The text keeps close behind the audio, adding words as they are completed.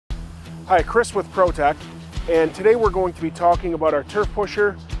Hi, Chris with ProTech, and today we're going to be talking about our turf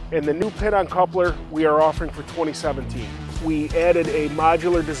pusher and the new pin-on coupler we are offering for 2017. We added a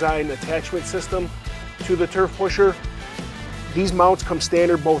modular design attachment system to the turf pusher. These mounts come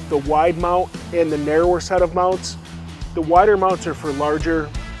standard, both the wide mount and the narrower set of mounts. The wider mounts are for larger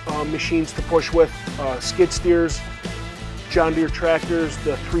machines to push with, skid steers, John Deere tractors,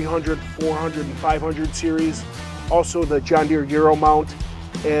 the 300, 400, and 500 series, also the John Deere Euro mount.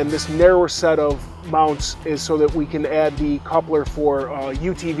 And this narrower set of mounts is so that we can add the coupler for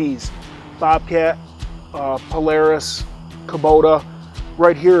UTVs, Bobcat, Polaris, Kubota.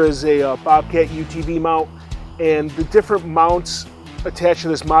 Right here is a Bobcat UTV mount, and the different mounts attached to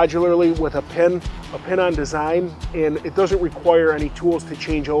this modularly with a pin-on design, and it doesn't require any tools to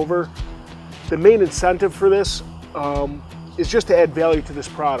change over. The main incentive for this is just to add value to this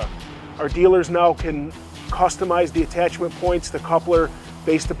product. Our dealers now can customize the attachment points, the coupler,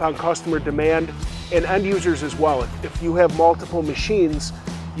 based upon customer demand, and end users as well. If you have multiple machines,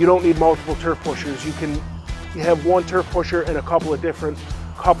 you don't need multiple turf pushers. You have one turf pusher and a couple of different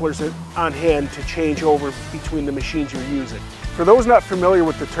couplers on hand to change over between the machines you're using. For those not familiar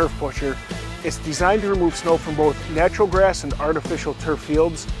with the turf pusher, it's designed to remove snow from both natural grass and artificial turf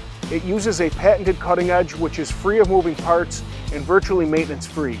fields. It uses a patented cutting edge which is free of moving parts and virtually maintenance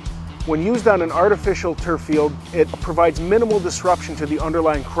free. When used on an artificial turf field, it provides minimal disruption to the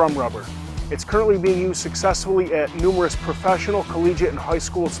underlying crumb rubber. It's currently being used successfully at numerous professional, collegiate, and high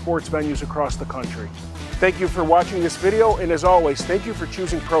school sports venues across the country. Thank you for watching this video, and as always, thank you for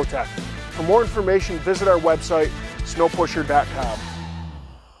choosing ProTech. For more information, visit our website, snowpusher.com.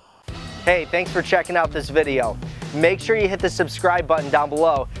 Hey, thanks for checking out this video. Make sure you hit the subscribe button down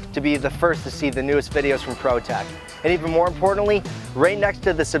below to be the first to see the newest videos from ProTech. And even more importantly, right next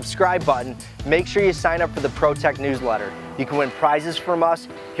to the subscribe button, make sure you sign up for the ProTech newsletter. You can win prizes from us,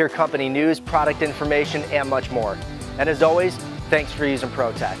 hear company news, product information, and much more. And as always, thanks for using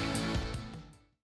ProTech.